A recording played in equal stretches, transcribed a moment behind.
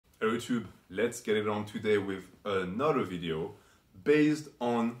Hello YouTube, let's get it on today with another video based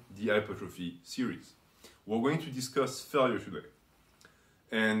on the Hypertrophy series. We're going to discuss failure today.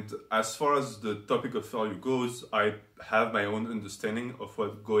 And as far as the topic of failure goes, I have my own understanding of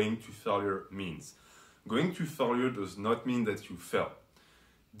what going to failure means. Going to failure does not mean that you fail.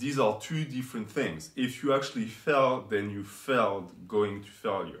 These are two different things. If you actually fail, then you failed going to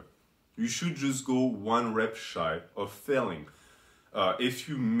failure. You should just go one rep shy of failing. If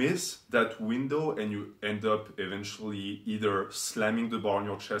you miss that window and you end up eventually either slamming the bar on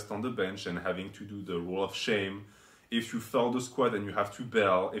your chest on the bench and having to do the roll of shame, if you fail the squat and you have to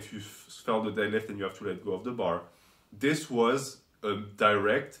bail, if you fail the deadlift and you have to let go of the bar, this was a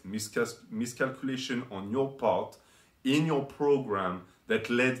direct miscalculation on your part in your program that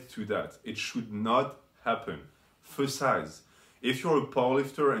led to that. It should not happen. For size, if you're a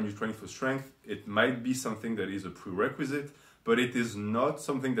powerlifter and you're training for strength, it might be something that is a prerequisite, but it is not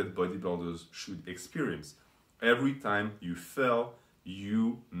something that bodybuilders should experience. Every time you fail,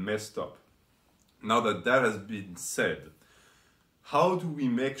 you messed up. Now that that has been said, how do we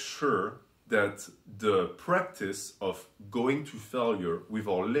make sure that the practice of going to failure with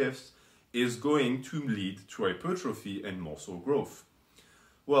our lifts is going to lead to hypertrophy and muscle growth?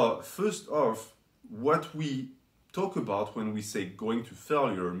 Well, first off, what we talk about when we say going to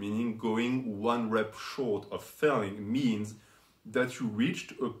failure, meaning going one rep short of failing, means that you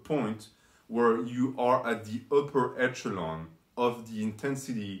reached a point where you are at the upper echelon of the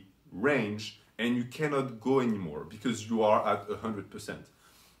intensity range and you cannot go anymore because you are at 100%.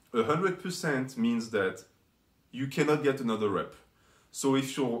 100% means that you cannot get another rep. So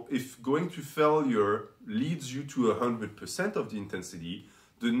if going to failure leads you to 100% of the intensity,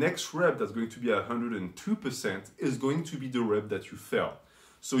 the next rep that's going to be 102% is going to be the rep that you fail.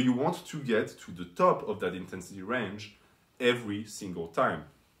 So you want to get to the top of that intensity range every single time.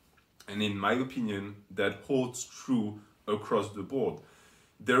 And in my opinion, that holds true across the board.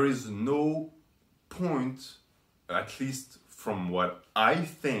 There is no point, at least from what I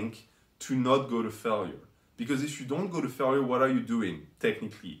think, to not go to failure. Because if you don't go to failure, what are you doing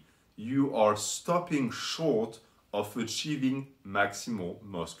technically? You are stopping short of achieving maximal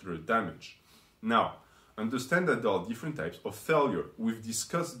muscular damage. Now, understand that there are different types of failure. We've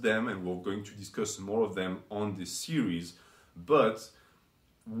discussed them and we're going to discuss more of them on this series. But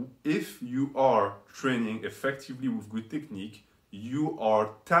if you are training effectively with good technique, you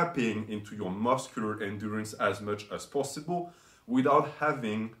are tapping into your muscular endurance as much as possible without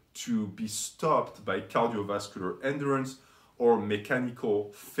having to be stopped by cardiovascular endurance or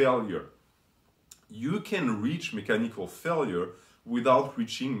mechanical failure. You can reach mechanical failure without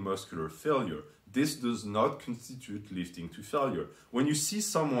reaching muscular failure. This does not constitute lifting to failure. When you see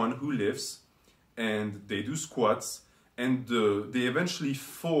someone who lifts and they do squats and they eventually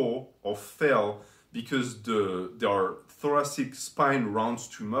fall or fail because their thoracic spine rounds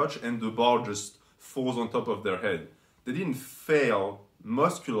too much and the bar just falls on top of their head. They didn't fail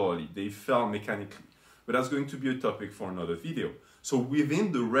muscularly, they fell mechanically. But that's going to be a topic for another video. So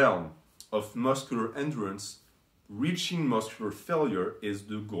within the realm of muscular endurance, reaching muscular failure is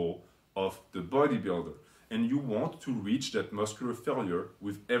the goal of the bodybuilder. And you want to reach that muscular failure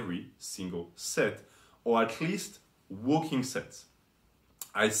with every single set, or at least walking sets.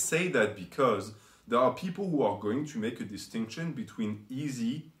 I say that because there are people who are going to make a distinction between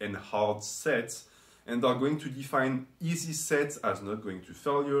easy and hard sets, and are going to define easy sets as not going to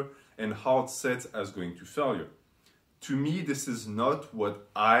failure and hard sets as going to failure. To me, this is not what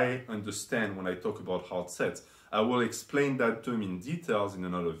I understand when I talk about hard sets. I will explain that term in details in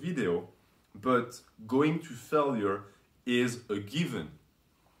another video, but going to failure is a given.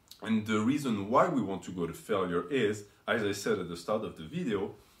 And the reason why we want to go to failure is, as I said at the start of the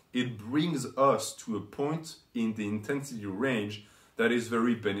video, it brings us to a point in the intensity range that is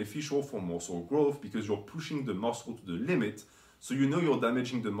very beneficial for muscle growth because you're pushing the muscle to the limit, so you know you're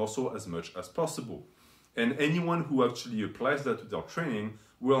damaging the muscle as much as possible. And anyone who actually applies that to their training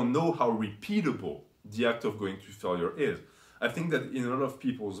will know how repeatable the act of going to failure is. I think that in a lot of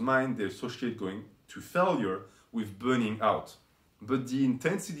people's mind, they associate going to failure with burning out. But the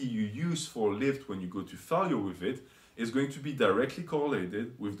intensity you use for lift when you go to failure with it is going to be directly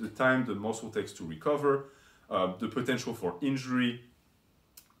correlated with the time the muscle takes to recover, the potential for injury,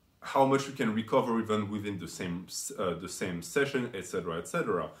 how much you can recover even within the same session, etc.,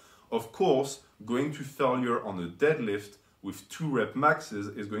 etc. Of course, going to failure on a deadlift with 2 rep maxes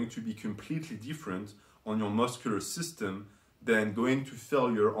is going to be completely different on your muscular system than going to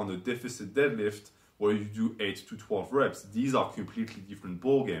failure on a deficit deadlift where you do 8 to 12 reps. These are completely different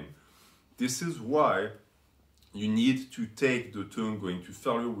ballgame. This is why you need to take the term going to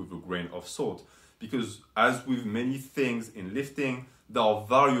failure with a grain of salt, because as with many things in lifting, there are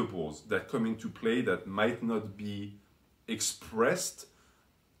variables that come into play that might not be expressed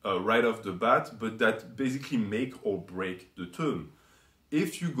right off the bat, but that basically make or break the term.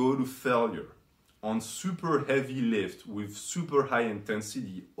 If you go to failure on super heavy lift with super high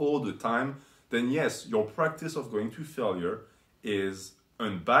intensity all the time, then yes, your practice of going to failure is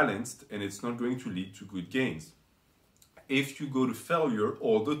unbalanced and it's not going to lead to good gains. If you go to failure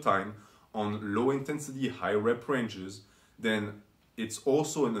all the time on low intensity, high rep ranges, then it's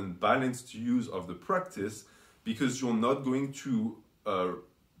also an unbalanced use of the practice, because you're not going to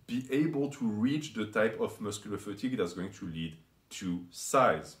be able to reach the type of muscular fatigue that's going to lead to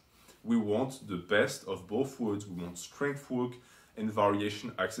size. We want the best of both worlds. We want strength work and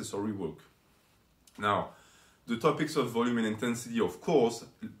variation accessory work. Now, the topics of volume and intensity, of course,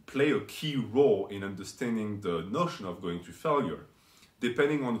 play a key role in understanding the notion of going to failure.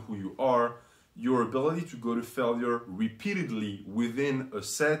 Depending on who you are, your ability to go to failure repeatedly within a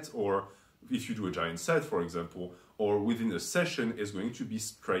set, or if you do a giant set, for example, or within a session, is going to be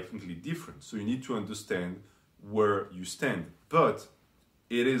strikingly different. So you need to understand where you stand. But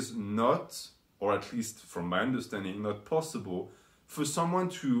it is not, or at least from my understanding, not possible for someone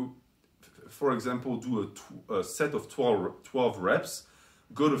to, for example, do a set of 12 reps,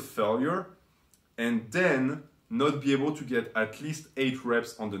 go to failure, and then not be able to get at least 8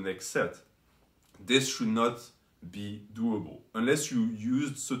 reps on the next set. This should not be doable. Unless you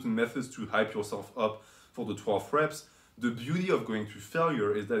used certain methods to hype yourself up for the 12 reps, the beauty of going to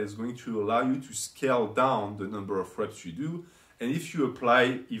failure is that it's going to allow you to scale down the number of reps you do. And if you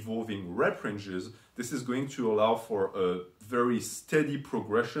apply evolving rep ranges, this is going to allow for a very steady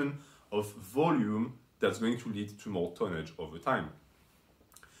progression of volume that's going to lead to more tonnage over time.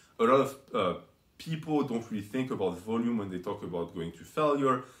 A lot of people don't really think about volume when they talk about going to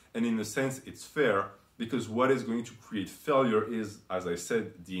failure, and in a sense it's fair, because what is going to create failure is, as I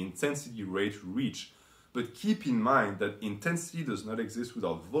said, the intensity rate reach. But keep in mind that intensity does not exist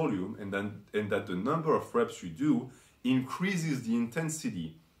without volume, and that the number of reps you do increases the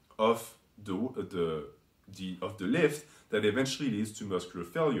intensity of the lift that eventually leads to muscular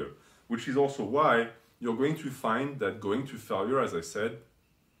failure, which is also why you're going to find that going to failure, as I said,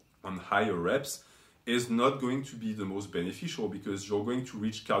 on higher reps is not going to be the most beneficial, because you're going to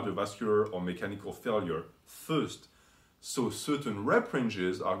reach cardiovascular or mechanical failure first. So certain rep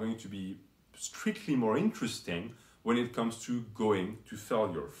ranges are going to be strictly more interesting when it comes to going to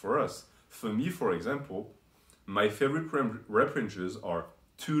failure for us. For me, for example, my favorite rep ranges are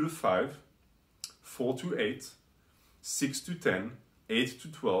 2 to 5, 4 to 8, 6 to 10, 8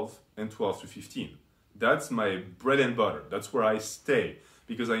 to 12, and 12 to 15. That's my bread and butter. That's where I stay,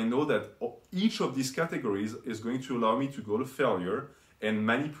 because I know that each of these categories is going to allow me to go to failure and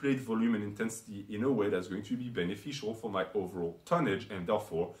manipulate volume and intensity in a way that's going to be beneficial for my overall tonnage and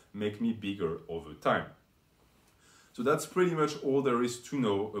therefore make me bigger over time. So that's pretty much all there is to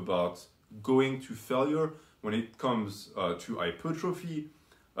know about going to failure when it comes to hypertrophy.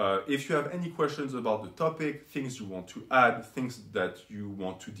 If you have any questions about the topic, things you want to add, things that you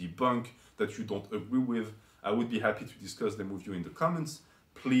want to debunk, that you don't agree with, I would be happy to discuss them with you in the comments.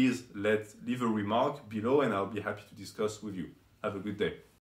 Please leave a remark below and I'll be happy to discuss with you. Have a good day.